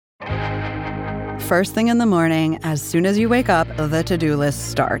First thing in the morning, as soon as you wake up, the to-do list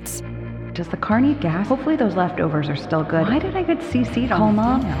starts. Does the car need gas? Hopefully those leftovers are still good. Why did I get CC'd Call on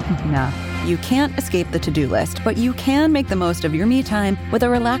Mom? No. You can't escape the to-do list, but you can make the most of your me time with a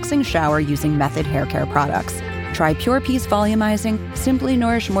relaxing shower using Method Hair Care products. Try Pure Peace Volumizing, Simply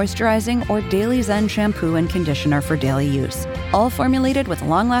Nourish Moisturizing, or Daily Zen Shampoo and Conditioner for daily use. All formulated with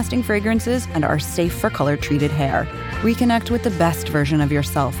long-lasting fragrances and are safe for color-treated hair. Reconnect with the best version of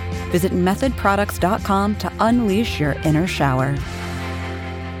yourself. Visit methodproducts.com to unleash your inner shower.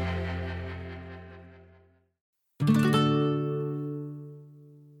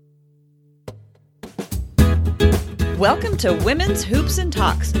 Welcome to Women's Hoops and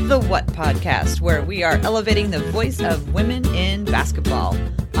Talks, the What podcast, where we are elevating the voice of women in basketball.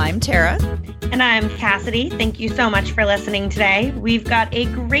 I'm Tara. And I'm Cassidy. Thank you so much for listening today. We've got a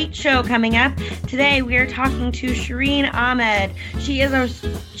great show coming up. Today we are talking to Shireen Ahmed. She is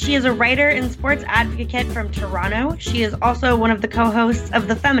a writer and sports advocate from Toronto. She is also one of the co-hosts of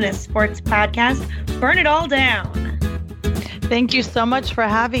the feminist sports podcast, Burn It All Down. Thank you so much for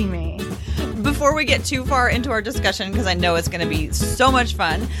having me. Before we get too far into our discussion, because I know it's going to be so much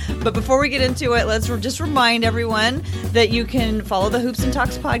fun, but before we get into it, let's just remind everyone that you can follow the Hoops and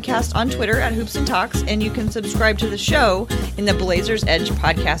Talks podcast on Twitter at Hoops and Talks, and you can subscribe to the show in the Blazers Edge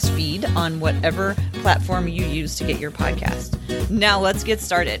podcast feed on whatever platform you use to get your podcast. Now let's get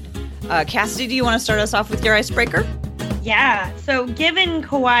started. Cassidy, do you want to start us off with your icebreaker? Yeah, so given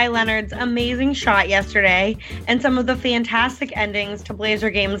Kawhi Leonard's amazing shot yesterday and some of the fantastic endings to Blazer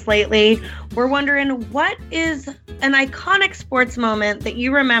games lately, we're wondering, what is an iconic sports moment that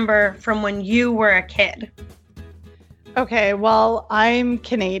you remember from when you were a kid? Okay, well, I'm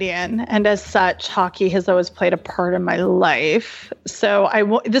Canadian, and as such, hockey has always played a part in my life. So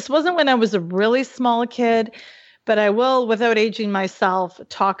this wasn't when I was a really small kid, but I will, without aging myself,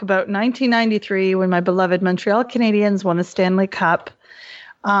 talk about 1993 when my beloved Montreal Canadiens won the Stanley Cup.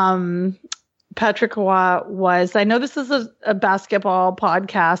 Patrick Roy was, I know this is a basketball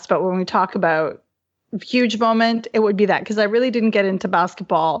podcast, but when we talk about huge moment, it would be that, because I really didn't get into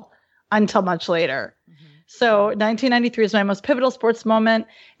basketball until much later. So 1993 is my most pivotal sports moment.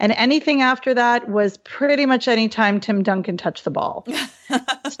 And anything after that was pretty much any time Tim Duncan touched the ball.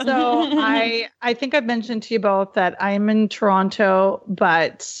 So I think I've mentioned to you both that I'm in Toronto,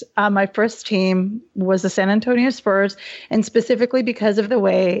 but my first team was the San Antonio Spurs. And specifically because of the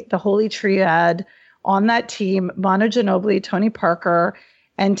way the Holy Triad on that team, Manu Ginobili, Tony Parker,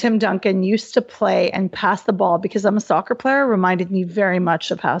 and Tim Duncan used to play and pass the ball, because I'm a soccer player, reminded me very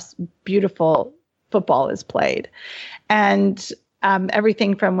much of how beautiful football is played. And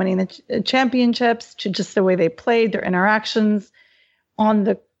everything from winning the championships to just the way they played, their interactions on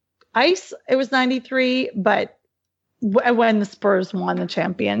the ice. It was 93, but when the Spurs won the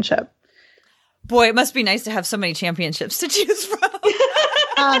championship. Boy, it must be nice to have so many championships to choose from.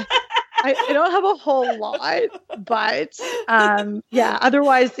 I don't have a whole lot, but yeah,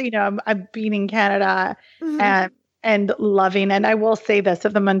 otherwise, I'm beating Canada and loving. And I will say this,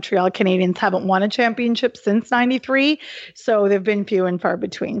 if the Montreal Canadiens haven't won a championship since 93, so they've been few and far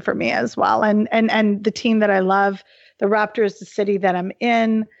between for me as well. And the team that I love, the Raptors, the city that I'm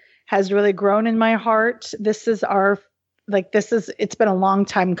in, has really grown in my heart. It's been a long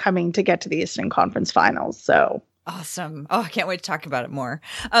time coming to get to the Eastern Conference Finals. So awesome. Oh, I can't wait to talk about it more.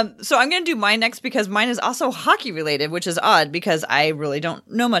 So I'm going to do mine next, because mine is also hockey related, which is odd because I really don't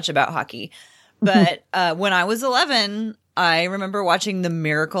know much about hockey. But when I was 11, I remember watching The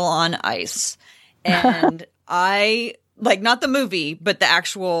Miracle on Ice. And I, not the movie, but the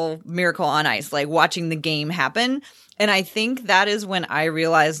actual Miracle on Ice, watching the game happen. And I think that is when I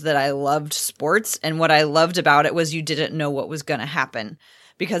realized that I loved sports. And what I loved about it was you didn't know what was going to happen,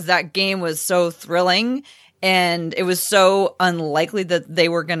 because that game was so thrilling. And it was so unlikely that they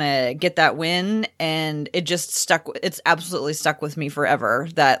were going to get that win. And it just it's absolutely stuck with me forever.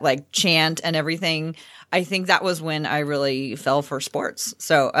 That chant and everything. I think that was when I really fell for sports.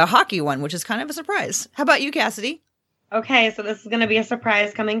 So a hockey one, which is kind of a surprise. How about you, Cassidy? Okay, so this is going to be a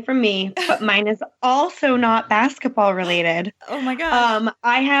surprise coming from me, but mine is also not basketball related. Oh my God.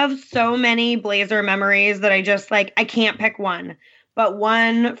 I have so many Blazer memories that I just I can't pick one. But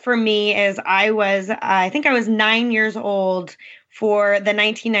one for me is I think I was 9 years old for the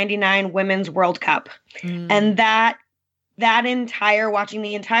 1999 Women's World Cup. And watching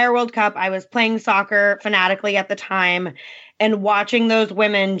the entire World Cup, I was playing soccer fanatically at the time, and watching those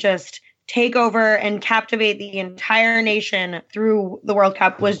women just take over and captivate the entire nation through the World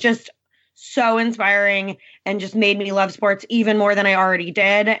Cup was just so inspiring and just made me love sports even more than I already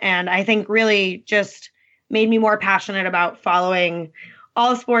did. And I think really just made me more passionate about following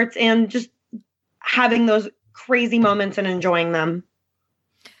all sports and just having those crazy moments and enjoying them?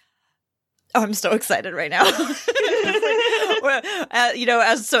 Oh, I'm so excited right now.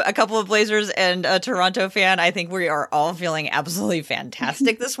 As a couple of Blazers and a Toronto fan, I think we are all feeling absolutely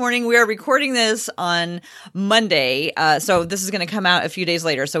fantastic this morning. We are recording this on Monday, so this is going to come out a few days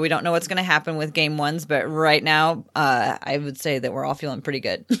later. So we don't know what's going to happen with game ones, but right now, I would say that we're all feeling pretty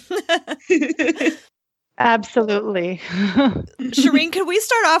good. Absolutely. Shireen, could we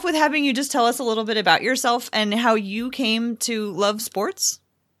start off with having you just tell us a little bit about yourself and how you came to love sports?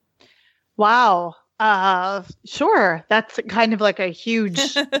 Wow. Sure. That's kind of like a huge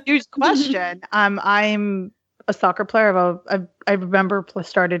question. I'm a soccer player. I remember I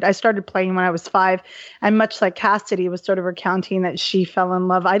started playing when I was 5, and much like Cassidy was sort of recounting that she fell in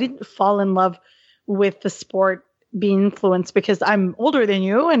love. I didn't fall in love with the sport being influenced because I'm older than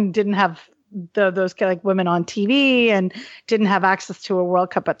you and didn't have those kind of like women on TV and didn't have access to a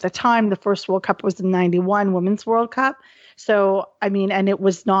World Cup at the time. The first World Cup was in '91, Women's World Cup. So, I mean, and it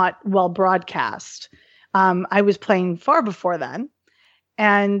was not well broadcast. I was playing far before then.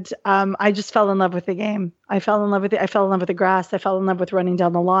 And I just fell in love with the game. I fell in love with it. I fell in love with the grass. I fell in love with running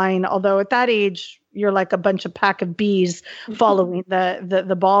down the line. Although at that age, you're like a bunch of pack of bees following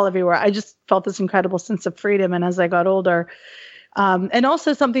the ball everywhere. I just felt this incredible sense of freedom. And as I got older, and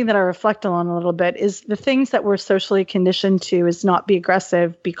also something that I reflect on a little bit is the things that we're socially conditioned to is not be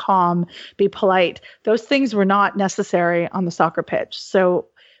aggressive, be calm, be polite. Those things were not necessary on the soccer pitch. So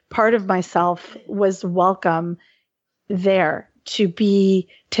part of myself was welcome there to be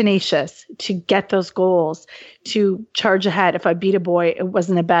tenacious, to get those goals, to charge ahead. If I beat a boy, it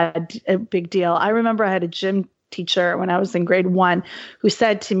wasn't a big deal. I remember I had a gym teacher when I was in grade 1 who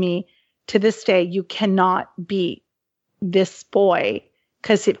said to me, to this day, you cannot beat this boy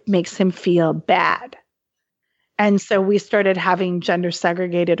because it makes him feel bad. And so we started having gender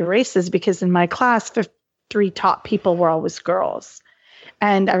segregated races because in my class, the 3 top people were always girls.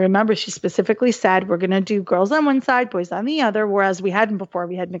 And I remember she specifically said, we're going to do girls on one side, boys on the other, whereas we hadn't before.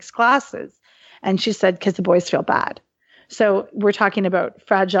 We had mixed classes. And she said, because the boys feel bad. So we're talking about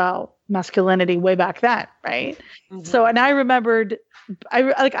fragile masculinity way back then, right? Mm-hmm. So, and I remembered,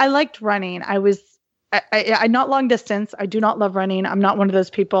 I liked running. I'm not long distance. I do not love running. I'm not one of those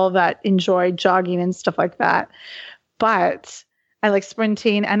people that enjoy jogging and stuff like that. But I like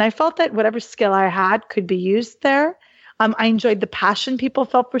sprinting. And I felt that whatever skill I had could be used there. I enjoyed the passion people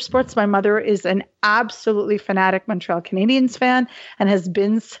felt for sports. My mother is an absolutely fanatic Montreal Canadiens fan and has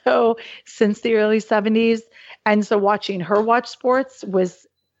been so since the early 70s. And so watching her watch sports was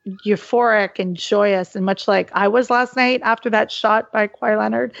euphoric and joyous, and much like I was last night after that shot by Kawhi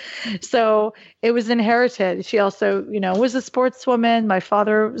Leonard. So it was inherited. She also, was a sportswoman. My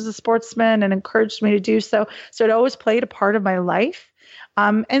father was a sportsman and encouraged me to do so. So it always played a part of my life.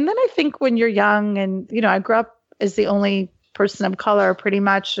 And then I think when you're young and, I grew up as the only person of color pretty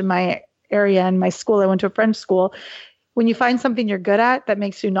much in my area and my school. I went to a French school. When you find something you're good at that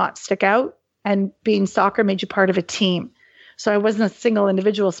makes you not stick out, and being soccer made you part of a team. So I wasn't a single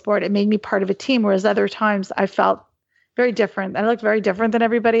individual sport. It made me part of a team, whereas other times I felt very different. I looked very different than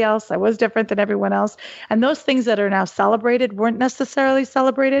everybody else. I was different than everyone else. And those things that are now celebrated weren't necessarily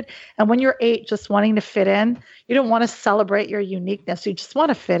celebrated. And when you're 8, just wanting to fit in, you don't want to celebrate your uniqueness. You just want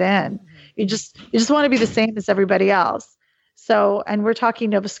to fit in. You just want to be the same as everybody else. So, and we're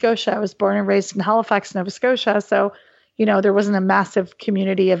talking Nova Scotia. I was born and raised in Halifax, Nova Scotia. So, there wasn't a massive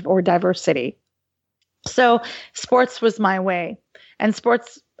community or diversity. So sports was my way. And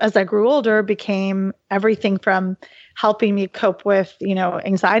sports, as I grew older, became everything from helping me cope with,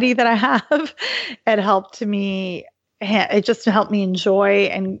 anxiety that I have. It just helped me enjoy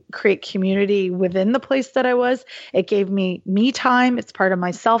and create community within the place that I was. It gave me time. It's part of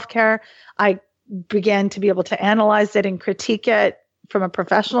my self-care. I began to be able to analyze it and critique it from a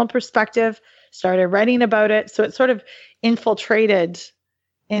professional perspective, started writing about it. So it sort of infiltrated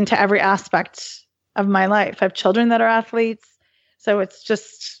into every aspect of my life. I have children that are athletes. So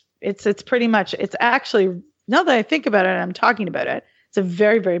it's pretty much, it's actually, now that I think about it and I'm talking about it, it's a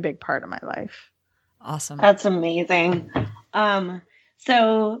very, very big part of my life. Awesome. That's amazing.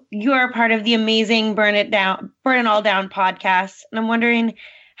 So you are part of the amazing Burn It All Down podcast. And I'm wondering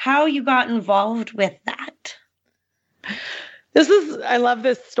how you got involved with that. I love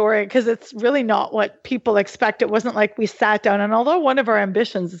this story because it's really not what people expect. It wasn't like we sat down, and although one of our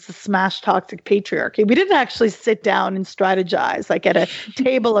ambitions is to smash toxic patriarchy, we didn't actually sit down and strategize like at a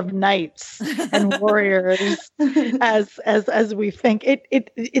table of knights and warriors as we think.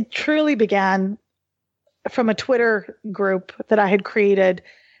 It truly began from a Twitter group that I had created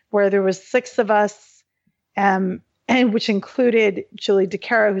where there was 6 of us. And and which included Julie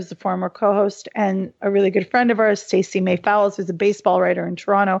DeCaro, who's the former co-host, and a really good friend of ours, Stacey May Fowles, who's a baseball writer in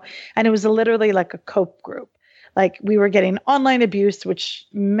Toronto. And it was literally like a cope group. Like we were getting online abuse, which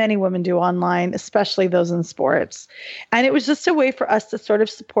many women do online, especially those in sports. And it was just a way for us to sort of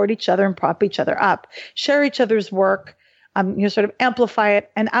support each other and prop each other up, share each other's work, sort of amplify it.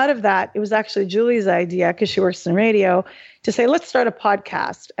 And out of that, it was actually Julie's idea, because she works in radio, to say, let's start a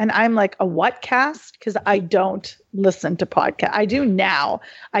podcast. And I'm like, a what cast? Because I don't listen to podcasts. I do now.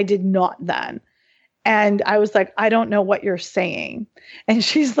 I did not then. And I was like, I don't know what you're saying. And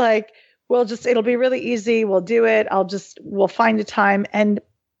she's like, it'll be really easy. We'll do it. We'll find a time. And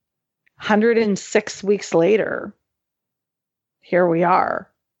 106 weeks later, here we are.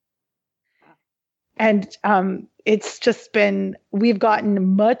 And it's just been, we've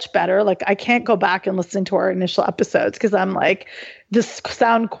gotten much better. Like I can't go back and listen to our initial episodes because I'm like, this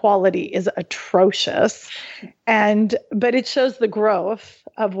sound quality is atrocious. But it shows the growth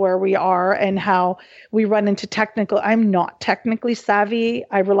of where we are and how we run into I'm not technically savvy.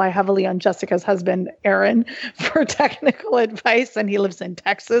 I rely heavily on Jessica's husband, Aaron, for technical advice, and he lives in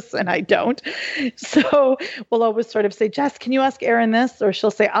Texas and I don't. So we'll always sort of say, Jess, can you ask Aaron this? Or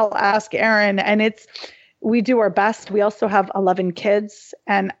she'll say, I'll ask Aaron. And we do our best. We also have 11 kids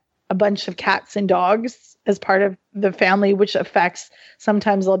and a bunch of cats and dogs as part of the family, which affects,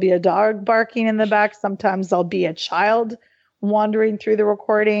 sometimes there'll be a dog barking in the back. Sometimes there'll be a child wandering through the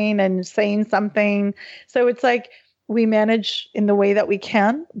recording and saying something. So it's like we manage in the way that we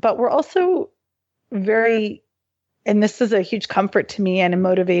can, but we're also very, and this is a huge comfort to me and a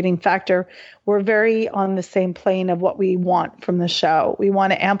motivating factor, we're very on the same plane of what we want from the show. We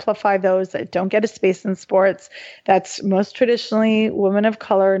want to amplify those that don't get a space in sports. That's most traditionally women of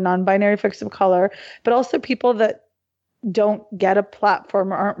color, non-binary folks of color, but also people that don't get a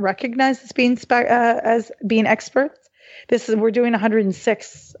platform or aren't recognized as being experts. We're doing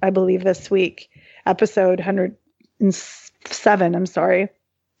 106, I believe, this week, episode 107, I'm sorry.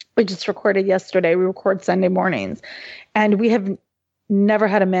 We just recorded yesterday. We record Sunday mornings. And we have never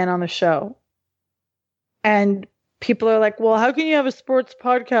had a man on the show. And people are like, well, how can you have a sports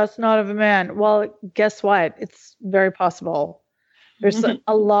podcast not of a man? Well, guess what? It's very possible. There's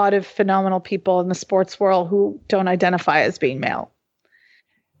a lot of phenomenal people in the sports world who don't identify as being male.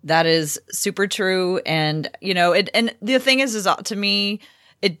 That is super true. And, and the thing is to me,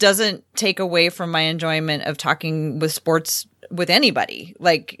 it doesn't take away from my enjoyment of talking with sports with anybody.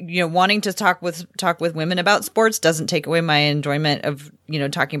 Like, wanting to talk with women about sports doesn't take away my enjoyment of,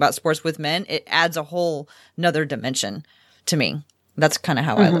 talking about sports with men. It adds a whole nother dimension to me. That's kind of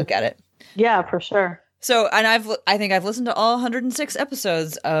how I look at it. Yeah, for sure. So, and I think I've listened to all 106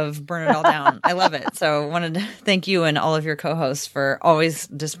 episodes of Burn It All Down. I love it. So I wanted to thank you and all of your co-hosts for always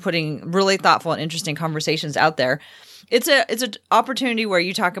just putting really thoughtful and interesting conversations out there. It's an opportunity where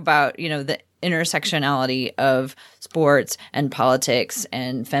you talk about, the intersectionality of sports and politics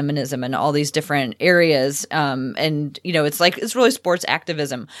and feminism and all these different areas. It's really sports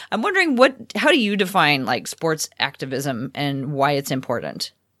activism. I'm wondering how do you define like sports activism and why it's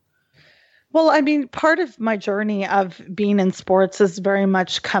important? Well, I mean, part of my journey of being in sports has very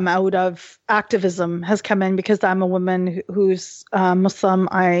much come out of activism, has come in because I'm a woman who's Muslim.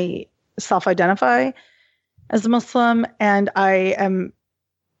 I self-identify as a Muslim, and I am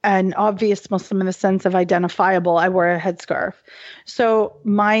an obvious Muslim in the sense of identifiable. I wear a headscarf. So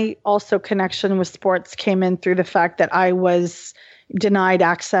my also connection with sports came in through the fact that I was denied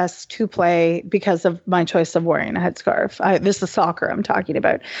access to play because of my choice of wearing a headscarf. This is soccer I'm talking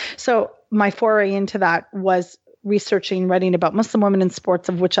about. So my foray into that was writing about Muslim women in sports,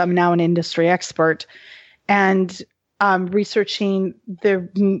 of which I'm now an industry expert, and researching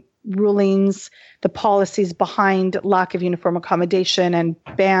the rulings, the policies behind lack of uniform accommodation and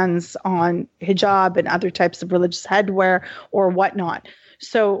bans on hijab and other types of religious headwear or whatnot.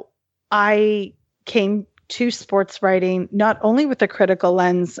 So I came to sports writing not only with a critical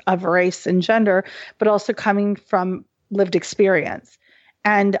lens of race and gender, but also coming from lived experience.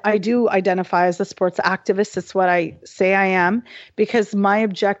 And I do identify as a sports activist. It's what I say I am, because my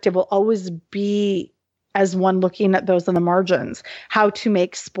objective will always be, as one looking at those on the margins, how to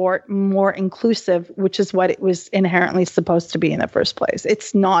make sport more inclusive, which is what it was inherently supposed to be in the first place.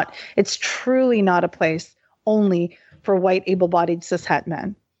 It's truly not a place only for white, able-bodied, cis-het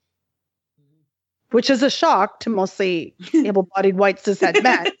men, which is a shock to mostly able-bodied, white, cis-het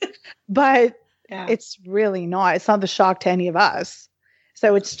men. But It's really not. It's not the shock to any of us.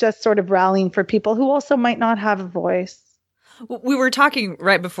 So it's just sort of rallying for people who also might not have a voice. We were talking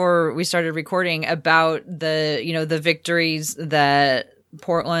right before we started recording about the victories that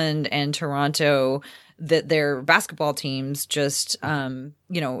Portland and Toronto that their basketball teams just,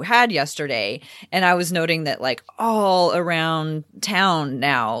 had yesterday. And I was noting that like all around town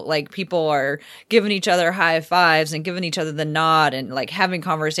now, like people are giving each other high fives and giving each other the nod and like having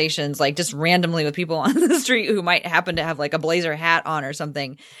conversations like just randomly with people on the street who might happen to have like a Blazer hat on or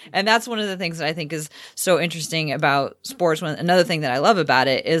something. And that's one of the things that I think is so interesting about sports. Another thing that I love about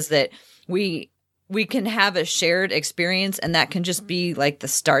it is that we can have a shared experience, and that can just be like the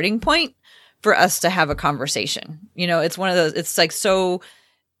starting point for us to have a conversation. It's one of those, it's like, so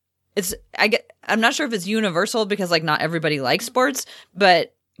I'm not sure if it's universal because like not everybody likes sports,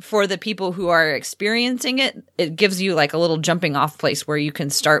 but for the people who are experiencing it, it gives you like a little jumping off place where you can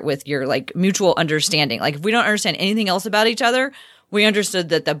start with your like mutual understanding. Like if we don't understand anything else about each other, we understood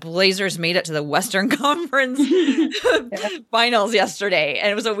that the Blazers made it to the Western Conference finals yesterday.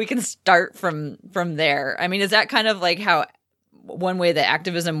 And so we can start from there. I mean, is that kind of like how one way that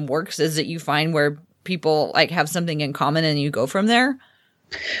activism works, is that you find where people like have something in common and you go from there?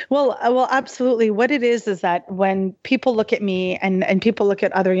 Well, absolutely. What it is that when people look at me and people look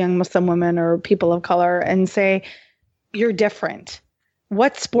at other young Muslim women or people of color and say, you're different.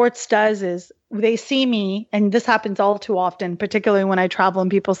 What sports does is they see me, and this happens all too often, particularly when I travel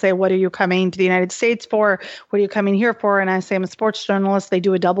and people say, what are you coming to the United States for? What are you coming here for? And I say, I'm a sports journalist. They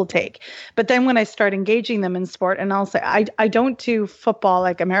do a double take. But then when I start engaging them in sport, and I'll say, I don't do football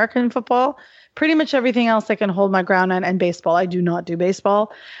like American football. Pretty much everything else I can hold my ground on, and baseball. I do not do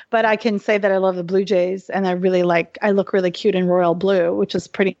baseball, but I can say that I love the Blue Jays, and I look really cute in royal blue, which is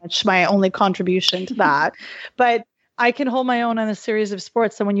pretty much my only contribution to that. But I can hold my own on a series of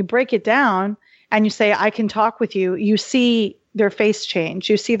sports. So when you break it down and you say, I can talk with you, you see their face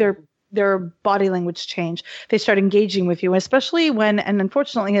change. You see their body language change. They start engaging with you, especially when, and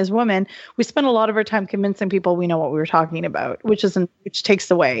unfortunately as women, we spend a lot of our time convincing people we know what we were talking about, which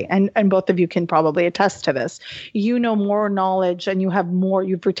takes away. And both of you can probably attest to this. You know more knowledge, and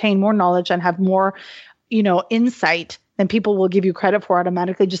you've retained more knowledge and have more, insight than people will give you credit for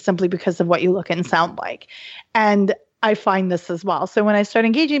automatically, just simply because of what you look and sound like. And I find this as well. So when I start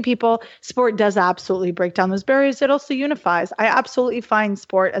engaging people, sport does absolutely break down those barriers. It also unifies. I absolutely find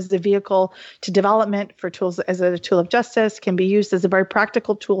sport as the vehicle to development for tools, as a tool of justice, can be used as a very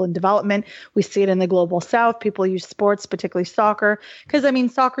practical tool in development. We see it in the global South. People use sports, particularly soccer,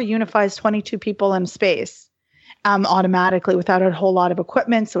 because soccer unifies 22 people in space automatically without a whole lot of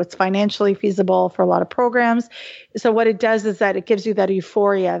equipment. So it's financially feasible for a lot of programs. So what it does is that it gives you that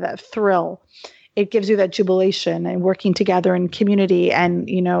euphoria, that thrill. It gives you that jubilation and working together in community and,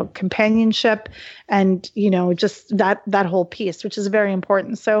 companionship and, just that whole piece, which is very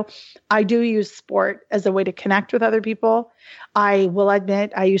important. So I do use sport as a way to connect with other people. I will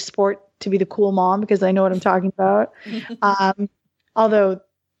admit I use sport to be the cool mom because I know what I'm talking about. Although,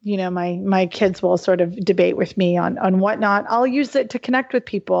 my kids will sort of debate with me on whatnot. I'll use it to connect with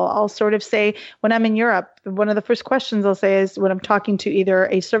people. I'll sort of say, when I'm in Europe, one of the first questions I'll say is when I'm talking to either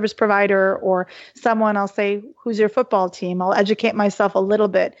a service provider or someone, I'll say, who's your football team? I'll educate myself a little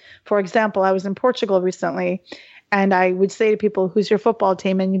bit. For example, I was in Portugal recently, and I would say to people, who's your football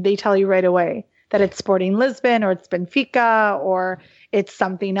team? And they tell you right away that it's Sporting Lisbon or it's Benfica or it's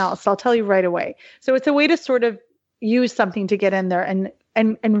something else. I'll tell you right away. So it's a way to sort of use something to get in there and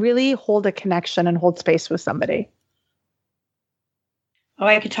really hold a connection and hold space with somebody. Oh,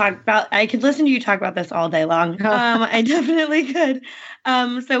 I could listen to you talk about this all day long. I definitely could.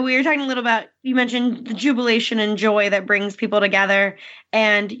 So we were talking a little about, you mentioned the jubilation and joy that brings people together,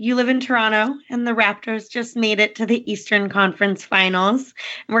 and you live in Toronto, and the Raptors just made it to the Eastern Conference Finals.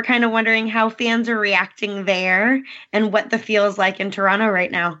 And we're kind of wondering how fans are reacting there and what the feel is like in Toronto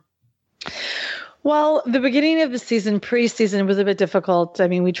right now. Well, the beginning of the season, preseason, was a bit difficult. I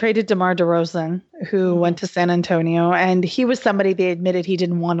mean, we traded DeMar DeRozan, who went to San Antonio, and he was somebody they admitted he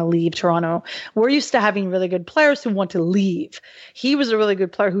didn't want to leave Toronto. We're used to having really good players who want to leave. He was a really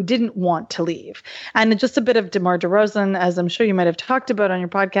good player who didn't want to leave. And just a bit of DeMar DeRozan, as I'm sure you might have talked about on your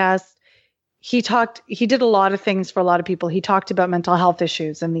podcast, he did a lot of things for a lot of people. He talked about mental health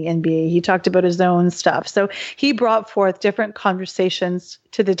issues in the NBA. He talked about his own stuff. So he brought forth different conversations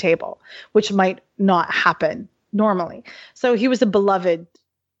to the table, which might not happen normally. So he was a beloved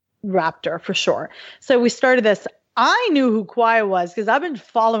Raptor for sure. So we started this. I knew who Kawhi was because I've been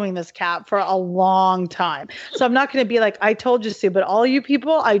following this cat for a long time. So I'm not going to be like, I told you so, but all you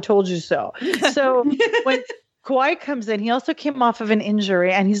people, I told you so. So when Kawhi comes in, he also came off of an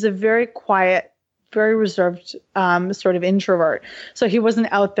injury, and he's a very quiet, very reserved sort of introvert. So he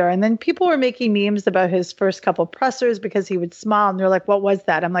wasn't out there. And then people were making memes about his first couple pressers because he would smile, and they're like, what was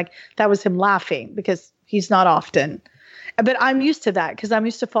that? I'm like, that was him laughing because he's not often But I'm used to that because I'm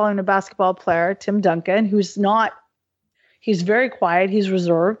used to following a basketball player, Tim Duncan, he's very quiet. He's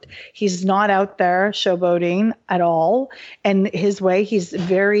reserved. He's not out there showboating at all. And his way, he's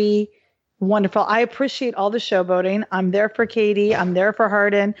very wonderful. I appreciate all the showboating. I'm there for Katie. I'm there for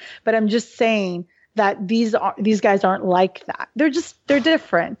Harden. But I'm just saying that these guys aren't like that. They're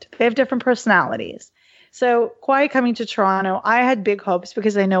different. They have different personalities. So Kawhi coming to Toronto, I had big hopes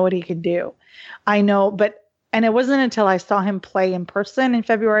because I know what he could do. And it wasn't until I saw him play in person in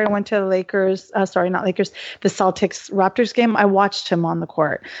February. I went to the the Celtics Raptors game. I watched him on the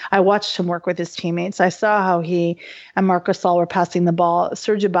court. I watched him work with his teammates. I saw how he and Marc Gasol were passing the ball.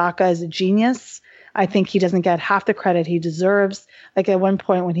 Serge Ibaka is a genius. I think he doesn't get half the credit he deserves. Like at one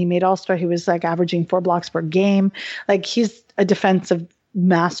point when he made All-Star, he was like averaging 4 blocks per game. Like he's a defensive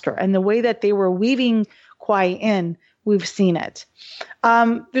master. And the way that they were weaving Kawhi in, we've seen it.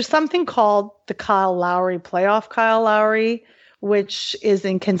 There's something called the Kyle Lowry playoff Kyle Lowry, which is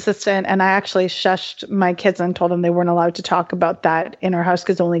inconsistent. And I actually shushed my kids and told them they weren't allowed to talk about that in our house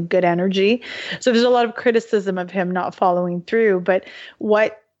because only good energy. So there's a lot of criticism of him not following through. But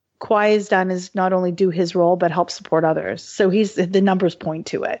what Kawhi has done is not only do his role, but help support others. So the numbers point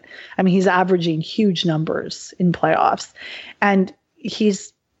to it. I mean, he's averaging huge numbers in playoffs. And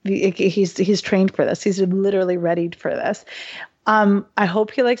he's trained for this. He's literally readied for this. I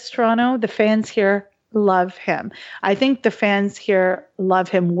hope he likes Toronto. The fans here love him. I think the fans here love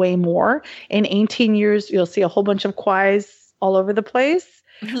him way more. In 18 years, you'll see a whole bunch of Kawhis all over the place,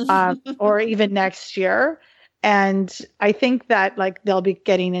 or even next year. And I think that like they'll be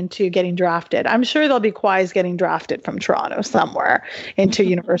getting drafted. I'm sure there'll be Kawhis getting drafted from Toronto somewhere into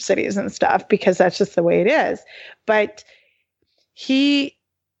universities and stuff because that's just the way it is. But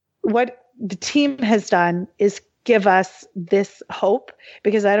what the team has done is give us this hope,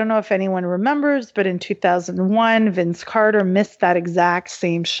 because I don't know if anyone remembers, but in 2001, Vince Carter missed that exact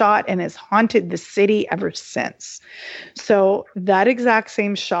same shot and has haunted the city ever since. So that exact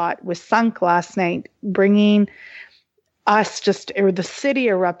same shot was sunk last night, bringing us the city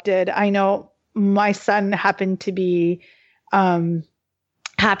erupted. I know my son happened to be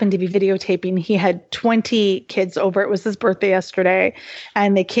videotaping. He had 20 kids over. It was his birthday yesterday,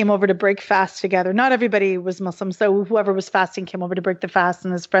 and they came over to break fast together. Not everybody was Muslim, so whoever was fasting came over to break the fast,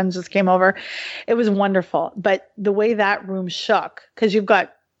 and his friends just came over. It was wonderful. But the way that room shook, because you've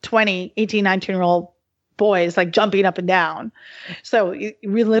got 20, 18, 19-year-old boys like jumping up and down. So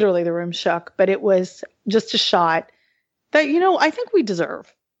literally the room shook, but it was just a shot that, I think we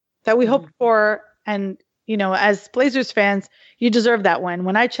deserve, that we hope for. And as Blazers fans, you deserve that win.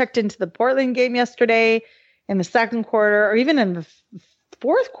 When I checked into the Portland game yesterday in the second quarter, or even in the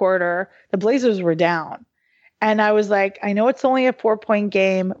fourth quarter, the Blazers were down. And I was like, I know it's only a 4-point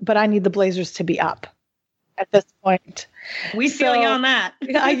game, but I need the Blazers to be up at this point. We feel you on that.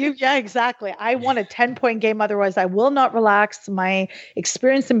 Yeah, exactly. I want a 10-point game. Otherwise, I will not relax. My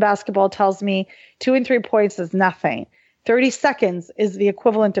experience in basketball tells me 2 and 3 points is nothing. 30 seconds is the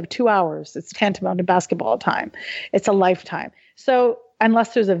equivalent of 2 hours. It's tantamount to basketball time. It's a lifetime. So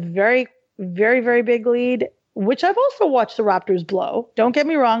unless there's a very, very, very big lead, which I've also watched the Raptors blow. Don't get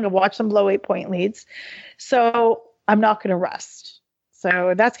me wrong. I've watched them blow 8-point leads. So I'm not going to rest.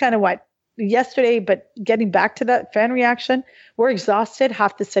 So that's kind of what yesterday, but getting back to that fan reaction, we're exhausted.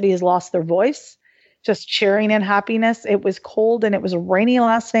 Half the city has lost their voice, just cheering in happiness. It was cold and it was rainy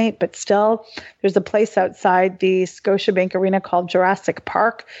last night, but still there's a place outside the Scotiabank Arena called Jurassic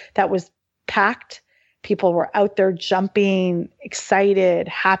Park that was packed. People were out there jumping, excited,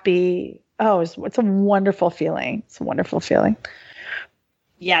 happy. Oh, it's a wonderful feeling. It's a wonderful feeling.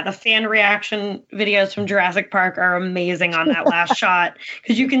 Yeah, the fan reaction videos from Jurassic Park are amazing on that last shot,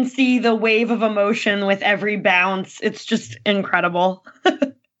 because you can see the wave of emotion with every bounce. It's just incredible.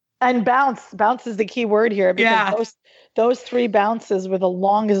 And bounce is the key word here, because those 3 bounces were the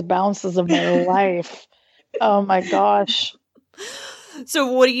longest bounces of my life. Oh my gosh. So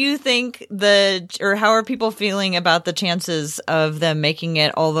what do you think how are people feeling about the chances of them making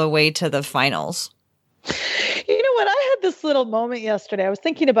it all the way to the finals? You know what? I had this little moment yesterday. I was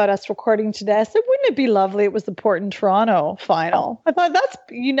thinking about us recording today. I said, wouldn't it be lovely? It was the Portland-Toronto final. I thought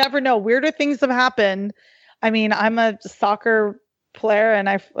you never know. Weirder things have happened. I mean, I'm a soccer player and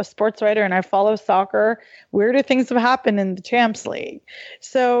I'm a sports writer and I follow soccer. Weirder things have happened in the Champs League.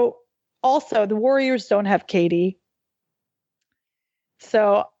 So also the Warriors don't have Katie.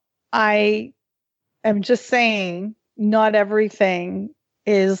 So I am just saying not everything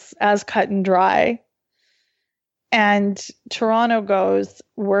is as cut and dry. And Toronto goes,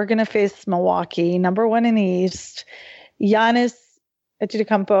 we're going to face Milwaukee, number 1 in the East. Giannis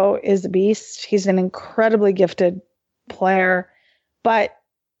Antetokounmpo is a beast. He's an incredibly gifted player. But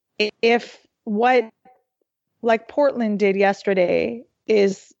if what like Portland did yesterday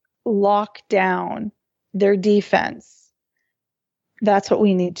is lock down their defense, that's what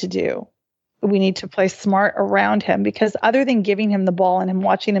we need to do. We need to play smart around him, because other than giving him the ball and him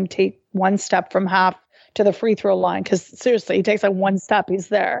watching him take one step from half to the free throw line, because seriously, he takes like one step, he's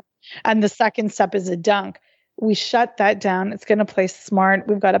there. And the second step is a dunk. We shut that down. It's going to play smart.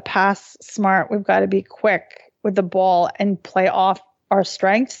 We've got to pass smart. We've got to be quick with the ball and play off our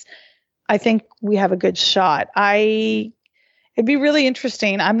strengths. I think we have a good shot. It'd be really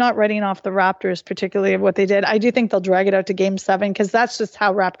interesting. I'm not writing off the Raptors, particularly of what they did. I do think they'll drag it out to Game 7, because that's just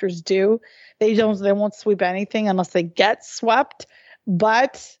how Raptors do. They won't sweep anything unless they get swept,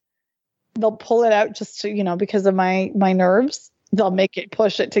 but they'll pull it out just to, because of my nerves. They'll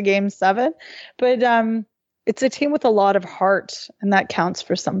push it to Game 7. But it's a team with a lot of heart, and that counts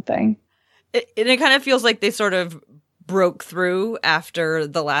for something. It kind of feels like they sort of broke through after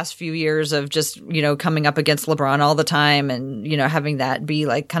the last few years of just, coming up against LeBron all the time and, having that be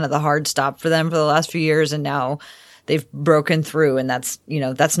like kind of the hard stop for them for the last few years. And now they've broken through, and that's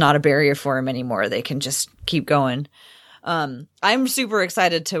not a barrier for them anymore. They can just keep going. I'm super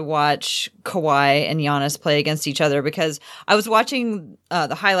excited to watch Kawhi and Giannis play against each other, because I was watching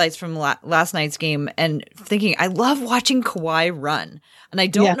the highlights from last night's game and thinking, I love watching Kawhi run. And I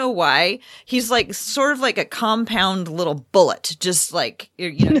don't know why. He's like sort of like a compound little bullet, just like,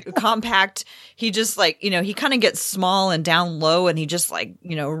 compact. He just like, he kind of gets small and down low, and he just like,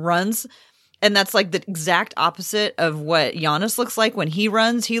 runs. And that's like the exact opposite of what Giannis looks like when he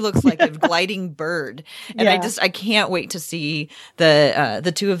runs. He looks like a gliding bird. And I can't wait to see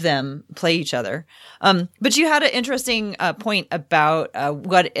the two of them play each other. But you had an interesting point about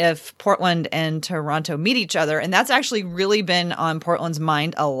what if Portland and Toronto meet each other. And that's actually really been on Portland's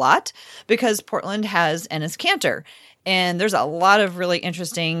mind a lot, because Portland has Enes Kanter. And there's a lot of really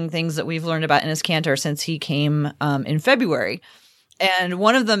interesting things that we've learned about Enes Kanter since he came in February. And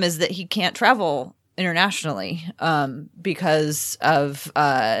one of them is that he can't travel internationally because of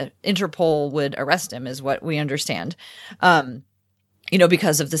Interpol would arrest him, is what we understand,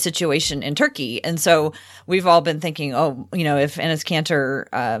 because of the situation in Turkey. And so we've all been thinking, if Enes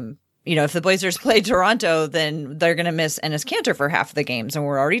Kanter, if the Blazers play Toronto, then they're going to miss Enes Kanter for half the games, and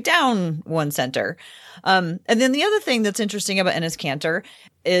we're already down one center. And then the other thing that's interesting about Enes Kanter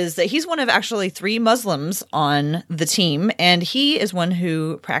is that he's one of actually 3 Muslims on the team, and he is one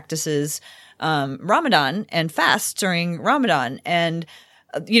who practices Ramadan and fasts during Ramadan. And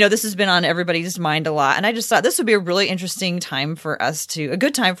this has been on everybody's mind a lot. And I just thought this would be a really interesting time for us a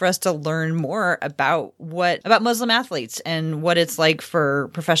good time for us to learn more about Muslim athletes and what it's like for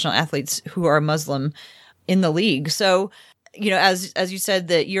professional athletes who are Muslim in the league. So, as you said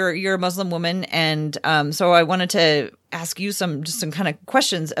that you're a Muslim woman. And so I wanted to ask you some kind of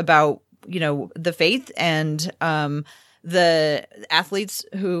questions about, the faith and the athletes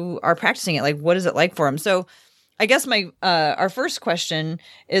who are practicing it. Like, what is it like for them? So I guess our first question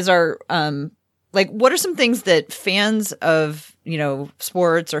is what are some things that fans of,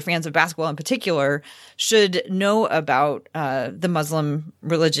 sports or fans of basketball in particular should know about the Muslim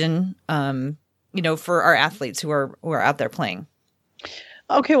religion, for our athletes who are out there playing?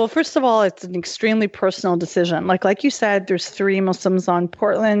 Okay, well, first of all, it's an extremely personal decision. Like you said, there's 3 Muslims on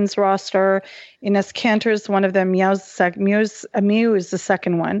Portland's roster. Enes Kanter is one of them. Aminu is the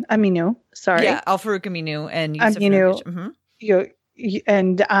second one. Aminu, sorry. Yeah, Al-Farouq Aminu and Yusuf Nurkic.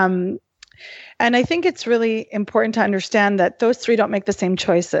 Mm-hmm. And I think it's really important to understand that those 3 don't make the same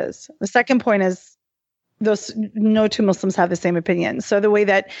choices. The second point is no 2 Muslims have the same opinion. So the way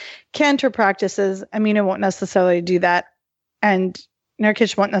that Kanter practices, Aminu won't necessarily do that, and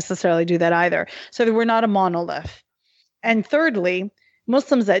Nurkic won't necessarily do that either. So we're not a monolith. And thirdly,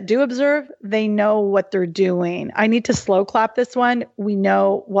 Muslims that do observe, they know what they're doing. I need to slow clap this one. We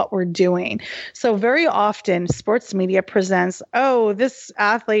know what we're doing. So very often sports media presents, this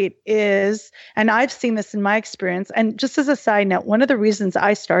athlete is, and I've seen this in my experience. And just as a side note, one of the reasons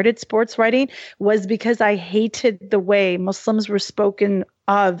I started sports writing was because I hated the way Muslims were spoken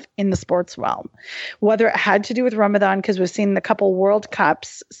of in the sports realm, whether it had to do with Ramadan, because we've seen the couple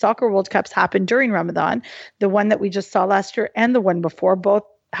soccer World Cups happen during Ramadan, the one that we just saw last year and the one before, both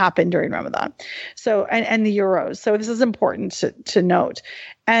happened during Ramadan. So, and the Euros. So this is important to note.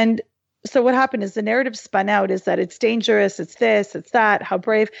 And so what happened is the narrative spun out is that it's dangerous, it's this, it's that, how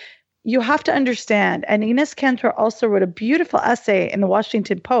brave. You have to understand, and Enes Kanter also wrote a beautiful essay in the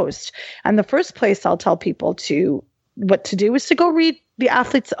Washington Post. And the first place I'll tell people what to do is to go read the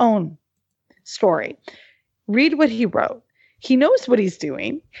athlete's own story. Read what he wrote. He knows what he's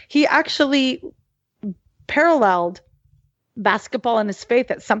doing. He actually paralleled basketball and his faith.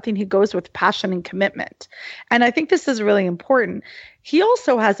 That's something he goes with passion and commitment. And I think this is really important. He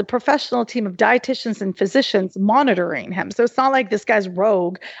also has a professional team of dietitians and physicians monitoring him. So it's not like this guy's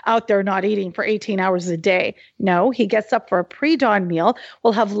rogue out there not eating for 18 hours a day. No, he gets up for a pre-dawn meal,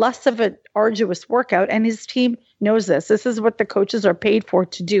 will have less of an arduous workout, and his team knows this. This is what the coaches are paid for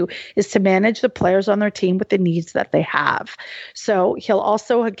to do, is to manage the players on their team with the needs that they have. So he'll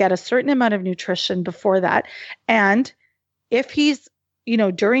also get a certain amount of nutrition before that. And if he's,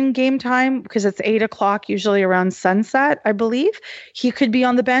 during game time, because it's 8:00, usually around sunset, I believe, he could be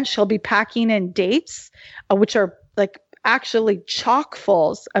on the bench. He'll be packing in dates, which are like actually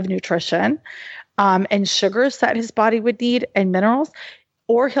chock-fulls of nutrition and sugars that his body would need and minerals.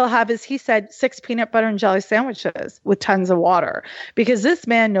 Or he'll have, as he said, 6 peanut butter and jelly sandwiches with tons of water, because this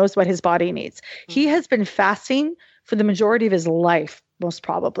man knows what his body needs. He has been fasting for the majority of his life, most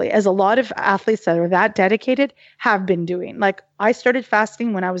probably, as a lot of athletes that are that dedicated have been doing. Like, I started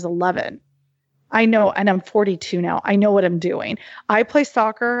fasting when I was 11. I know, and I'm 42 now. I know what I'm doing. I play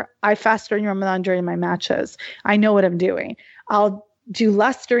soccer. I fast during Ramadan during my matches. I know what I'm doing. I'll do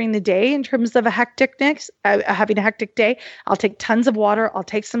less during the day in terms of having a hectic day. I'll take tons of water. I'll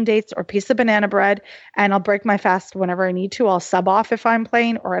take some dates or a piece of banana bread, and I'll break my fast whenever I need to. I'll sub off if I'm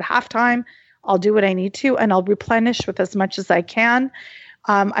playing, or at halftime. I'll do what I need to, and I'll replenish with as much as I can.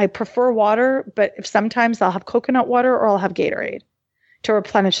 I prefer water, but if sometimes I'll have coconut water or I'll have Gatorade to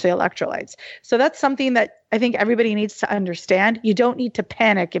replenish the electrolytes. So that's something that I think everybody needs to understand. You don't need to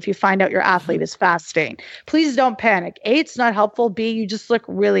panic if you find out your athlete is fasting. Please don't panic. A, it's not helpful. B, you just look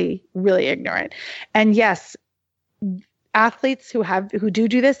really, really ignorant. And yes, athletes who do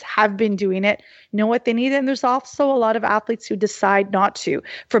this have been doing it, know what they need. And there's also a lot of athletes who decide not to.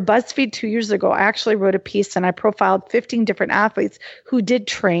 For BuzzFeed 2 years ago, I actually wrote a piece and I profiled 15 different athletes who did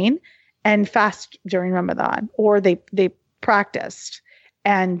train and fast during Ramadan, or they practiced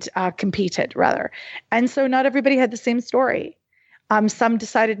and competed rather. And so not everybody had the same story. Some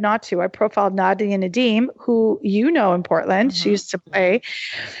decided not to. I profiled Nadia Nadim, who in Portland. She used to play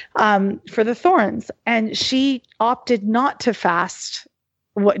for the Thorns. And she opted not to fast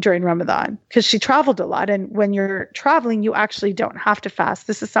during Ramadan because she traveled a lot. And when you're traveling, you actually don't have to fast.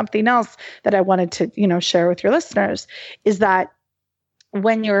 This is something else that I wanted to, share with your listeners, is that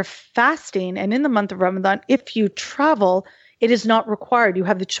when you're fasting and in the month of Ramadan, if you travel, it is not required. You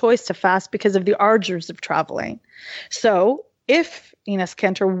have the choice to fast because of the arduous of traveling. So if Enes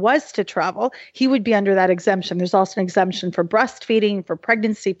Kanter was to travel, he would be under that exemption. There's also an exemption for breastfeeding, for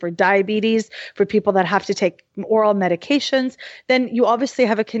pregnancy, for diabetes, for people that have to take oral medications. Then you obviously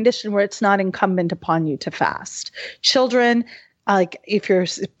have a condition where it's not incumbent upon you to fast. Children, like if you're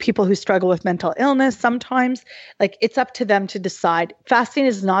people who struggle with mental illness, sometimes it's up to them to decide. Fasting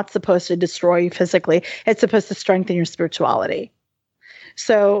is not supposed to destroy you physically. It's supposed to strengthen your spirituality.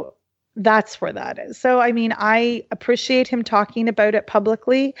 So that's where that is. So, I appreciate him talking about it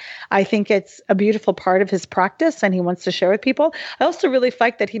publicly. I think it's a beautiful part of his practice and he wants to share with people. I also really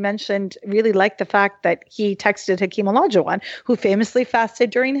liked that he really liked the fact that he texted Hakeem Olajuwon, who famously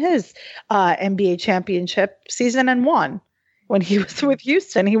fasted during his NBA championship season and won. When he was with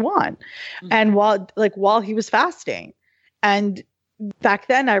Houston, he won. And while he was fasting. And back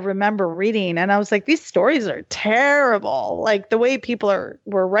then I remember reading and I was like, these stories are terrible. Like the way people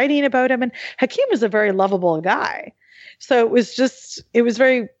were writing about him. And Hakeem was a very lovable guy. So it was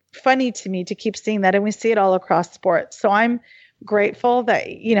very funny to me to keep seeing that. And we see it all across sports. So I'm grateful that,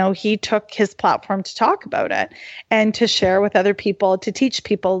 he took his platform to talk about it and to share with other people, to teach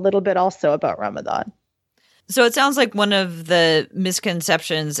people a little bit also about Ramadan. So it sounds like one of the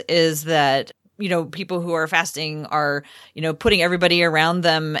misconceptions is that, people who are fasting are, putting everybody around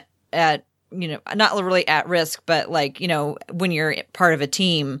them at, not really at risk, but when you're part of a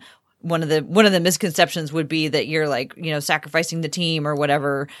team, one of the misconceptions would be that you're sacrificing the team or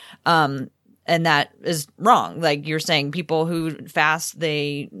whatever. And that is wrong. Like you're saying, people who fast,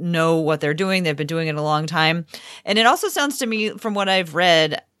 they know what they're doing. They've been doing it a long time. And it also sounds to me from what I've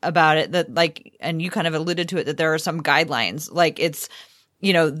read about it that and you kind of alluded to it, that there are some guidelines, it's,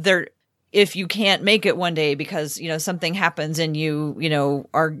 if you can't make it one day because, something happens and you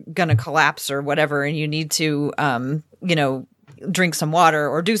are going to collapse or whatever, and you need to, drink some water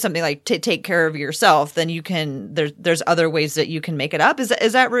or do something take care of yourself, then you can, there's other ways that you can make it up. Is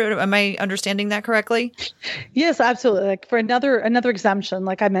that am I understanding that correctly? Yes, absolutely. Like for another exemption,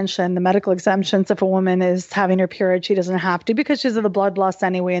 like I mentioned, the medical exemptions, if a woman is having her period, she doesn't have to because she's of the blood loss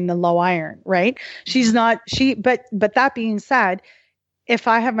anyway and the low iron, right? She's not, but that being said, if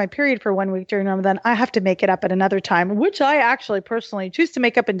I have my period for 1 week during Ramadan, I have to make it up at another time, which I actually personally choose to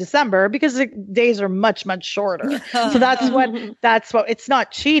make up in December because the days are much, much shorter. So that's what, it's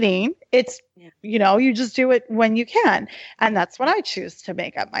not cheating. It's, you just do it when you can. And that's when I choose to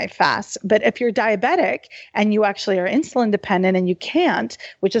make up my fast. But if you're diabetic and you actually are insulin dependent and you can't,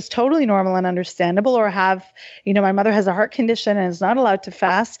 which is totally normal and understandable, or have, my mother has a heart condition and is not allowed to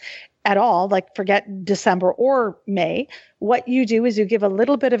fast at all, like forget December or May, what you do is you give a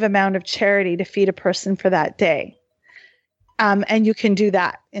little bit of amount of charity to feed a person for that day. And you can do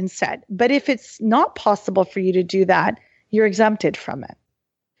that instead. But if it's not possible for you to do that, you're exempted from it.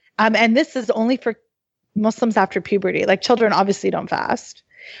 And this is only for Muslims after puberty. Like children obviously don't fast.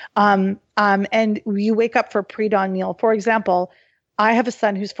 And you wake up for a pre-dawn meal. For example, I have a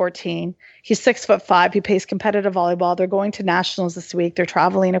son who's 14. He's 6'5". He plays competitive volleyball. They're going to nationals this week. They're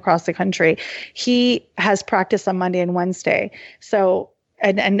traveling across the country. He has practice on Monday and Wednesday. So,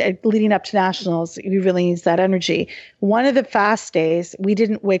 and leading up to nationals, he really needs that energy. One of the fast days, we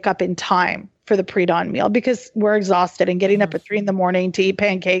didn't wake up in time for the pre-dawn meal because we're exhausted and getting up at 3 a.m. to eat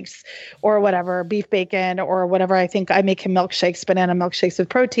pancakes or whatever, beef bacon or whatever. I think I make him milkshakes, banana milkshakes with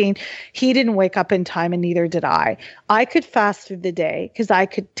protein. He didn't wake up in time and neither did I. I could fast through the day because I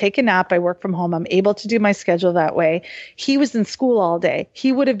could take a nap. I work from home. I'm able to do my schedule that way. He was in school all day.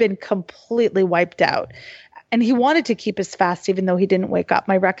 He would have been completely wiped out. And he wanted to keep his fast even though he didn't wake up.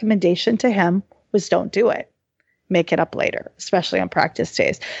 My recommendation to him was don't do it. Make it up later, especially on practice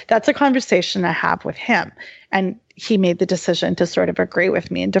days. That's a conversation I have with him. And he made the decision to sort of agree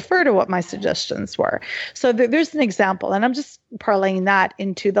with me and defer to what my suggestions were. So there's an example. And I'm just parlaying that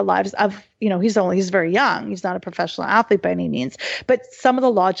into the lives of, he's very young. He's not a professional athlete by any means. But some of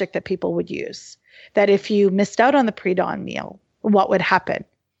the logic that people would use, that if you missed out on the pre-dawn meal, what would happen?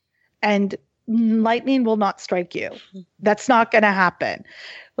 And lightning will not strike you. That's not going to happen.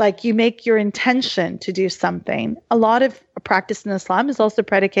 Like you make your intention to do something. A lot of practice in Islam is also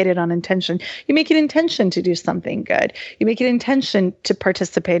predicated on intention. You make an intention to do something good. You make an intention to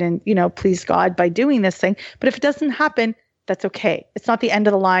participate and, please God by doing this thing. But if it doesn't happen, that's okay. It's not the end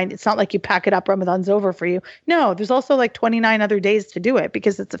of the line. It's not like you pack it up, Ramadan's over for you. No, there's also like 29 other days to do it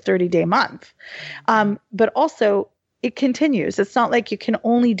because it's a 30-day month. But also, it continues. It's not like you can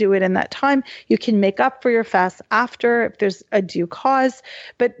only do it in that time. You can make up for your fast after if there's a due cause,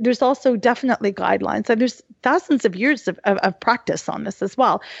 but there's also definitely guidelines. And there's thousands of years of practice on this as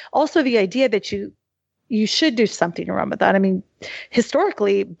well. Also, the idea that you should do something in Ramadan. I mean,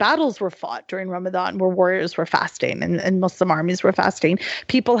 historically, battles were fought during Ramadan where warriors were fasting and Muslim armies were fasting.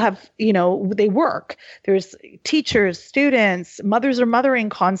 People have, they work. There's teachers, students, mothers are mothering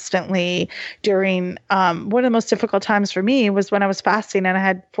constantly during, one of the most difficult times for me was when I was fasting and I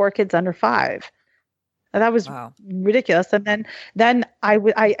had 4 kids under 5. That was ridiculous. And then I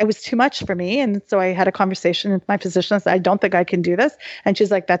was too much for me. And so I had a conversation with my physician. I said, I don't think I can do this. And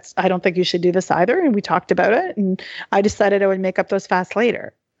she's like, I don't think you should do this either. And we talked about it. And I decided I would make up those fasts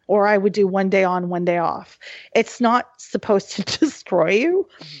later. Or I would do 1 day on, 1 day off. It's not supposed to destroy you.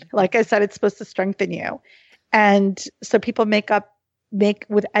 Like I said, it's supposed to strengthen you. And so people make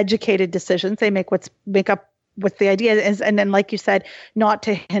with educated decisions. They make up with the idea is, and then like you said, not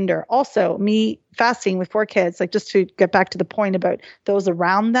to hinder. Also, me fasting with 4 kids, like just to get back to the point about those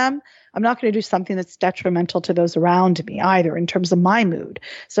around them, I'm not going to do something that's detrimental to those around me either in terms of my mood.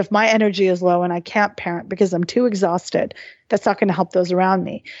 So if my energy is low and I can't parent because I'm too exhausted, that's not going to help those around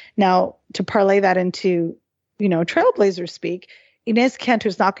me. Now, to parlay that into, trailblazer speak, Enes Kanter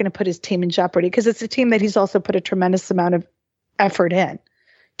is not going to put his team in jeopardy because it's a team that he's also put a tremendous amount of effort in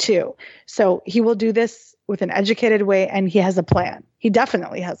too. So he will do this with an educated way, and he has a plan. He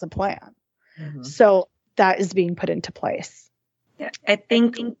definitely has a plan. Mm-hmm. So that is being put into place. Yeah, I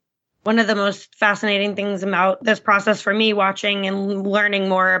think one of the most fascinating things about this process for me, watching and learning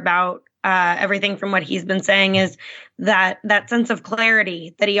more about everything from what he's been saying, is that sense of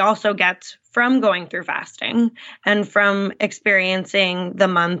clarity that he also gets from going through fasting and from experiencing the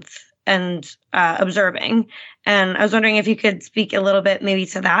month and observing. And I was wondering if you could speak a little bit maybe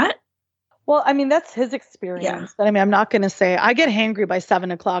to that. Well, I mean, that's his experience. Yeah. But I mean, I'm not going to say I get hangry by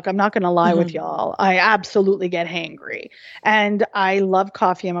 7 o'clock. I'm not going to lie with y'all. I absolutely get hangry. And I love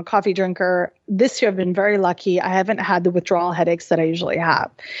coffee. I'm a coffee drinker. This year I've been very lucky. I haven't had the withdrawal headaches that I usually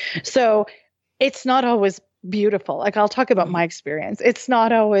have. So it's not always beautiful. Like I'll talk about my experience. It's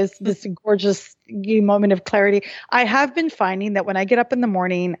not always this gorgeous moment of clarity. I have been finding that when I get up in the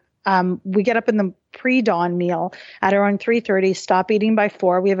morning, we get up in the pre-dawn meal at around 3:30, stop eating by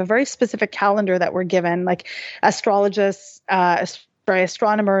 4. We have a very specific calendar that we're given, like astronomers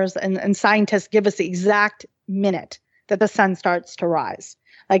and scientists give us the exact minute that the sun starts to rise.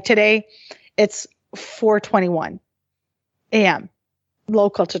 Like today, it's 4:21 a.m.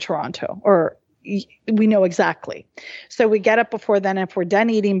 local to Toronto, or we know exactly. So we get up before then. If we're done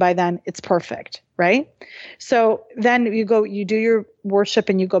eating by then, it's perfect, right? So then you do your worship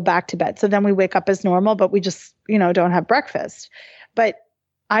and you go back to bed. So then we wake up as normal, but we just, don't have breakfast. But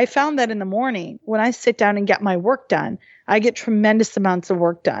I found that in the morning, when I sit down and get my work done, I get tremendous amounts of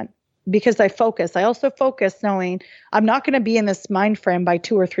work done because I focus. I also focus knowing I'm not going to be in this mind frame by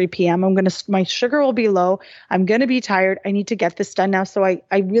 2 or 3 p.m. My sugar will be low. I'm going to be tired. I need to get this done now. So I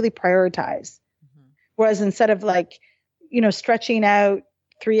really prioritize. Mm-hmm. Whereas instead of stretching out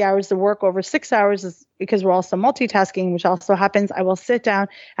 3 hours of work over 6 hours, is because we're also multitasking, which also happens, I will sit down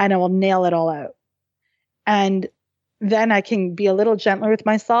and I will nail it all out. And then I can be a little gentler with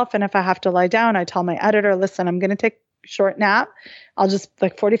myself. And if I have to lie down, I tell my editor, listen, I'm going to take a short nap. I'll just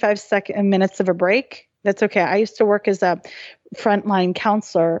 45 minutes of a break. That's okay. I used to work as a frontline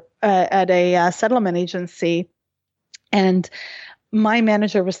counselor at a settlement agency. And my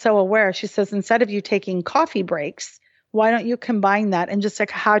manager was so aware. She says, instead of you taking coffee breaks, why don't you combine that and just have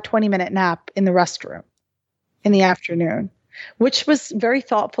a 20-minute nap in the restroom in the afternoon, which was very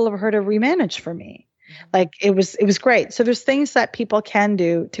thoughtful of her to remanage for me. Like it was great. So there's things that people can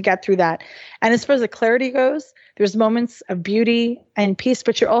do to get through that. And as far as the clarity goes, there's moments of beauty and peace,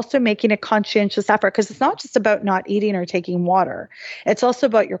 but you're also making a conscientious effort because it's not just about not eating or taking water. It's also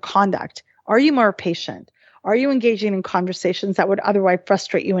about your conduct. Are you more patient? Are you engaging in conversations that would otherwise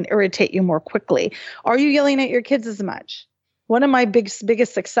frustrate you and irritate you more quickly? Are you yelling at your kids as much? One of my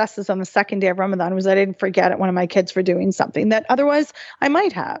biggest successes on the second day of Ramadan was I didn't forget at one of my kids for doing something that otherwise I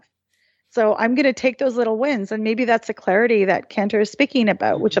might have. So I'm going to take those little wins. And maybe that's a clarity that Cantor is speaking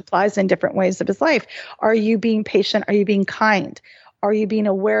about, which applies in different ways of his life. Are you being patient? Are you being kind? Are you being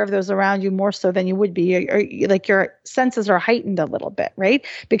aware of those around you more so than you would be? Like your senses are heightened a little bit, right?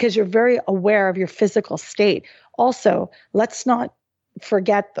 Because you're very aware of your physical state. Also, let's not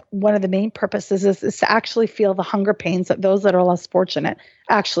forget that one of the main purposes is to actually feel the hunger pains that those that are less fortunate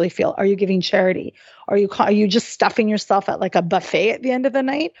actually feel. Are you giving charity? Are you just stuffing yourself at like a buffet at the end of the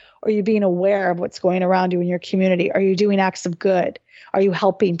night? Or are you being aware of what's going around you in your community? Are you doing acts of good? Are you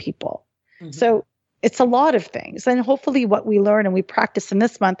helping people? Mm-hmm. So it's a lot of things. And hopefully what we learn and we practice in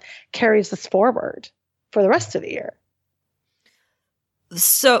this month carries us forward for the rest of the year.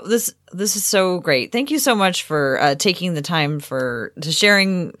 So this is so great. Thank you so much for taking the time to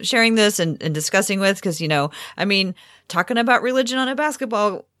sharing this and discussing with, because talking about religion on a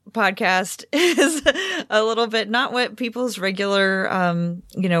basketball podcast is a little bit not what people's regular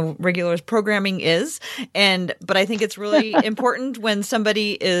programming is, but I think it's really important when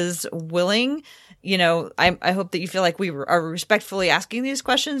somebody is willing. I hope that you feel like we are respectfully asking these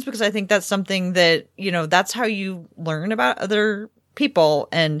questions, because I think that's something that that's how you learn about other people.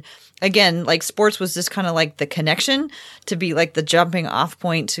 And again, like sports was just kind of like the connection to be like the jumping off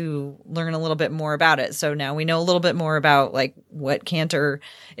point to learn a little bit more about it. So now we know a little bit more about like what Cantor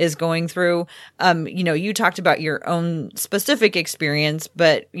is going through. You talked about your own specific experience,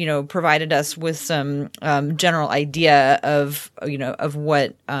 but provided us with some general idea of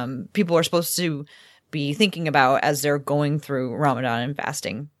what people are supposed to be thinking about as they're going through Ramadan and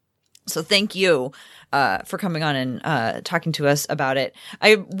fasting. So thank you for coming on and talking to us about it.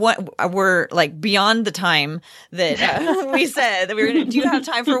 We're like beyond the time that we said that we were going to. Do you have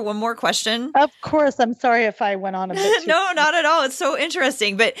time for one more question? Of course. I'm sorry if I went on a bit too No, not at all. It's so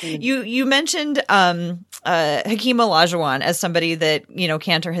interesting. But you mentioned Hakeem Olajuwon as somebody that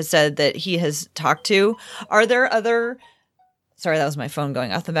Cantor has said that he has talked to. Are there other? Sorry, that was my phone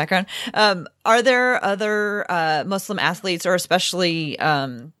going off in the background. Are there other Muslim athletes, or especially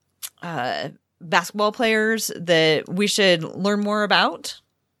basketball players, that we should learn more about?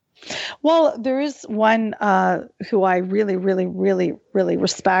 Well, there is one who I really, really, really, really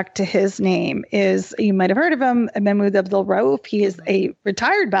respect. His name is, you might have heard of him, Mahmoud Abdul-Rauf. He is a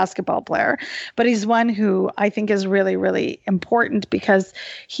retired basketball player, but he's one who I think is really, really important, because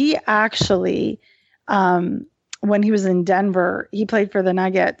he actually, when he was in Denver, he played for the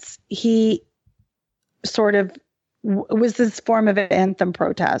Nuggets. He sort of was this form of anthem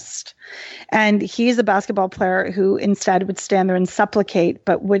protest. And he's a basketball player who instead would stand there and supplicate,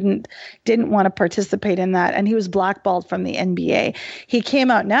 but didn't want to participate in that. And he was blackballed from the NBA. He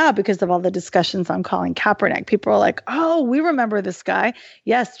came out now because of all the discussions on Colin Kaepernick. People are like, oh, we remember this guy.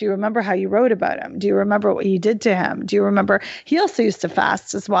 Yes. Do you remember how you wrote about him? Do you remember what you did to him? Do you remember? He also used to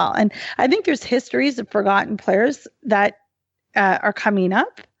fast as well. And I think there's histories of forgotten players that are coming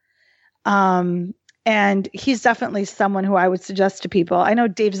up. And he's definitely someone who I would suggest to people. I know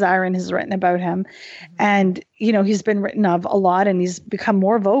Dave Zirin has written about him, and he's been written of a lot, and he's become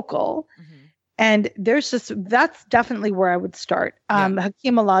more vocal. And that's definitely where I would start.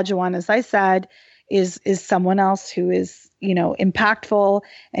 Hakeem Olajuwon, as I said, is someone else who is impactful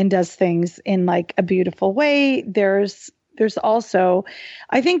and does things in like a beautiful way. There's also,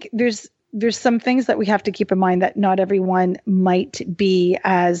 I think there's some things that we have to keep in mind, that not everyone might be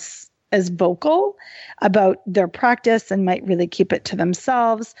as vocal about their practice and might really keep it to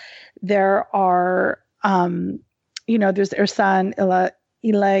themselves. There are, there's Ersan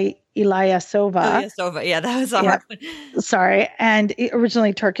Ilyasova. Yeah, that was a hard one. Sorry. And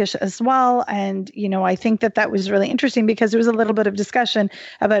originally Turkish as well. And, I think that was really interesting, because there was a little bit of discussion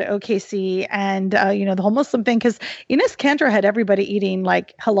about OKC and, the whole Muslim thing, because Enes Kanter had everybody eating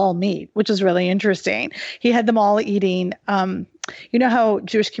like halal meat, which is really interesting. He had them all eating, how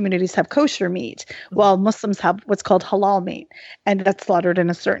Jewish communities have kosher meat, while Muslims have what's called halal meat, and that's slaughtered in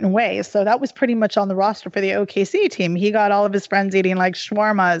a certain way. So that was pretty much on the roster for the OKC team. He got all of his friends eating like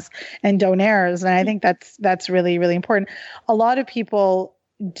shawarmas and donairs, and I think that's really, really important. A lot of people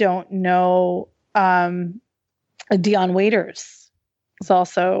don't know Dion Waiters is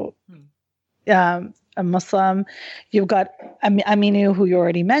also a Muslim. You've got Aminu, who you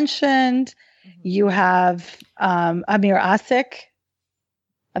already mentioned. You have Amir Asik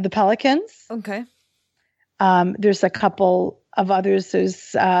of the Pelicans. Okay. There's a couple of others.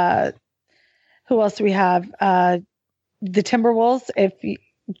 There's who else do we have? The Timberwolves,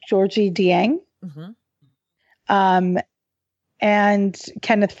 Georgie Dieng, and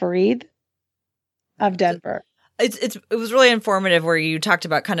Kenneth Fareed of Denver. It was really informative, where you talked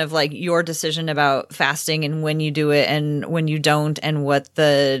about kind of like your decision about fasting and when you do it and when you don't, and what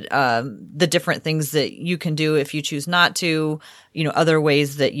the different things that you can do if you choose not to, other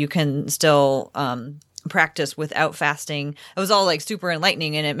ways that you can still practice without fasting. It was all like super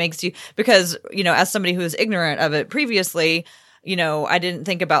enlightening, and it makes you, because as somebody who was ignorant of it previously, I didn't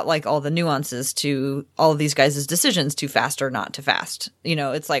think about like all the nuances to all of these guys' decisions to fast or not to fast.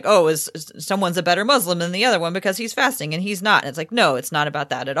 It's like, oh, is someone's a better Muslim than the other one because he's fasting and he's not. And it's like, no, it's not about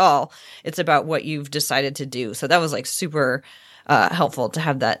that at all. It's about what you've decided to do. So that was like super helpful to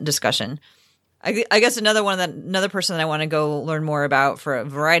have that discussion. I guess another person that I want to go learn more about for a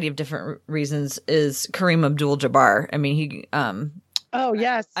variety of different reasons is Kareem Abdul-Jabbar. I mean, he oh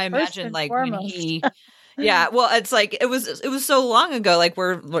yes, I imagine like foremost. When he yeah, well, it's like it was so long ago. Like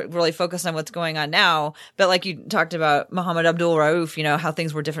we're really focused on what's going on now, but like you talked about Muhammad Abdul Rauf, how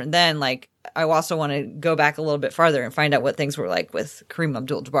things were different then. Like I also want to go back a little bit farther and find out what things were like with Kareem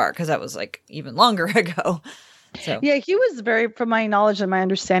Abdul-Jabbar, because that was like even longer ago. So. Yeah, he was from my knowledge and my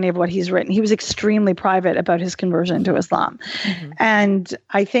understanding of what he's written, he was extremely private about his conversion to Islam. And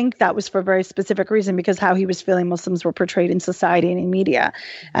I think that was for a very specific reason, because how he was feeling Muslims were portrayed in society and in media,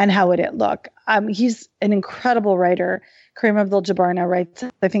 and how would it look. He's an incredible writer. Kareem Abdul-Jabbar now writes,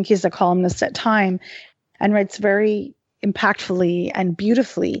 I think he's a columnist at Time, and writes very impactfully and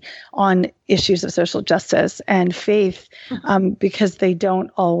beautifully on issues of social justice and faith, because they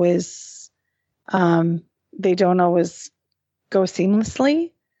don't always go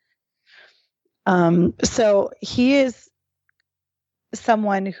seamlessly. So he is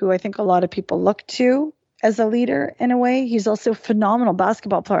someone who I think a lot of people look to as a leader in a way. He's also a phenomenal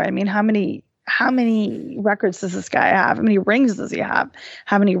basketball player. I mean, how many records does this guy have? How many rings does he have?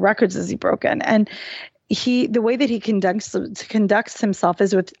 How many records has he broken? And the way that he conducts himself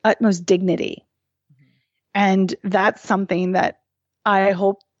is with utmost dignity. And that's something that I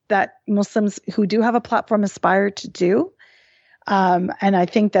hope that Muslims who do have a platform aspire to do. And I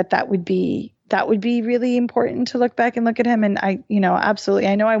think that would be really important to look back and look at him. And absolutely,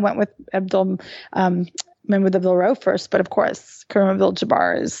 I know I went with Mahmoud Abdul Rauf first, but of course, Kareem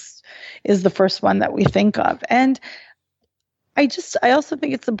Abdul-Jabbar is the first one that we think of. And I also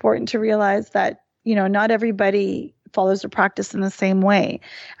think it's important to realize that, not everybody follows or practice in the same way.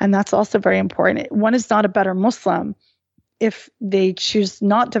 And that's also very important. One is not a better Muslim if they choose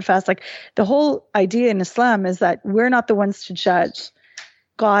not to fast. Like the whole idea in Islam is that we're not the ones to judge.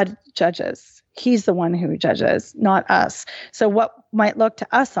 God judges. He's the one who judges, not us. So what might look to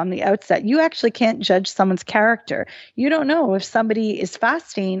us on the outset, you actually can't judge someone's character. You don't know if somebody is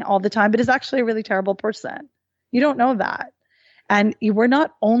fasting all the time, but is actually a really terrible person. You don't know that. And we're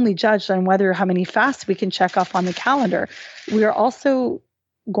not only judged on how many fasts we can check off on the calendar. We are also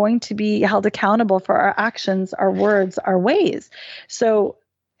going to be held accountable for our actions, our words, our ways. So,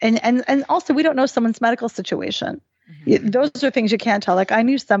 and also we don't know someone's medical situation. Those are things you can't tell. Like I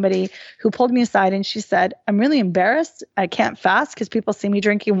knew somebody who pulled me aside and she said, I'm really embarrassed. I can't fast because people see me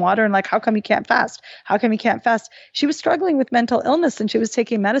drinking water and like, how come you can't fast? How come you can't fast? She was struggling with mental illness and she was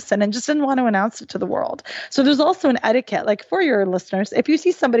taking medicine and just didn't want to announce it to the world. So there's also an etiquette, like for your listeners, if you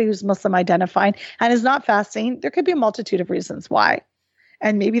see somebody who's Muslim identified and is not fasting, there could be a multitude of reasons why.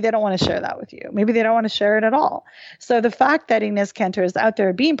 And maybe they don't want to share that with you. Maybe they don't want to share it at all. So the fact that Enes Kanter is out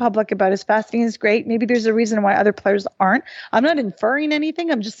there being public about his fasting is great. Maybe there's a reason why other players aren't. I'm not inferring anything.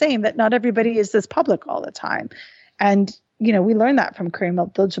 I'm just saying that not everybody is this public all the time. And, you know, we learned that from Kareem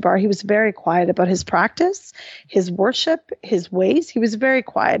Abdul-Jabbar. He was very quiet about his practice, his worship, his ways. He was very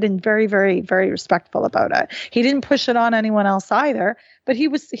quiet and very, very, very respectful about it. He didn't push it on anyone else either, but he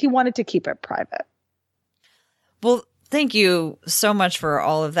wanted to keep it private. Well, thank you so much for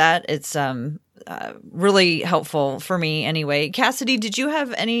all of that. It's really helpful for me anyway. Cassidy, did you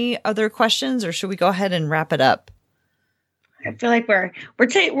have any other questions or should we go ahead and wrap it up? I feel like we're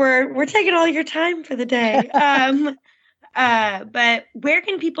taking all your time for the day. But where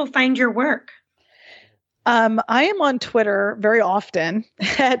can people find your work? I am on Twitter very often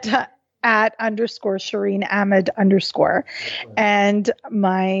at _ Ahmed _ and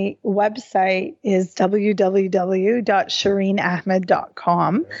my website is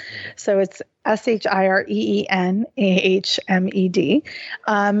www.shireenahmed.com. So it's SHIREENAHMED.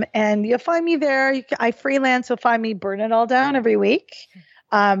 And you'll find me there. I freelance. You'll find me burn it all down every week,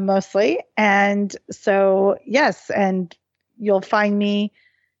 mostly. And so, yes, and you'll find me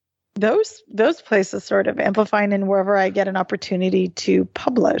those places sort of amplifying and wherever I get an opportunity to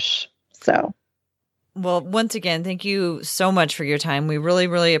publish. So, well, once again, thank you so much for your time. We really,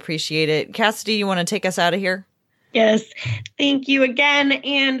 really appreciate it. Cassidy, you want to take us out of here? Yes. Thank you again.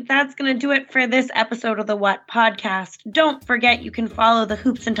 And that's going to do it for this episode of the What Podcast. Don't forget, you can follow the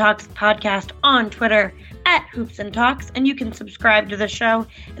Hoops and Talks podcast on Twitter at Hoops and Talks, and you can subscribe to the show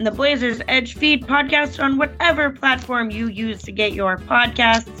in the Blazers Edge feed podcast on whatever platform you use to get your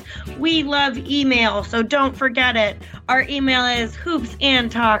podcasts. We love email, so don't forget it. Our email is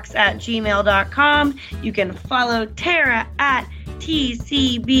hoopsandtalks@gmail.com. You can follow Tara at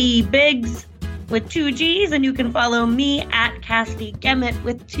TCBBiggs with 2 G's, and you can follow me at Cassidy Gemmett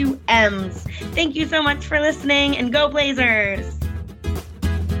with 2 M's. Thank you so much for listening, and go Blazers!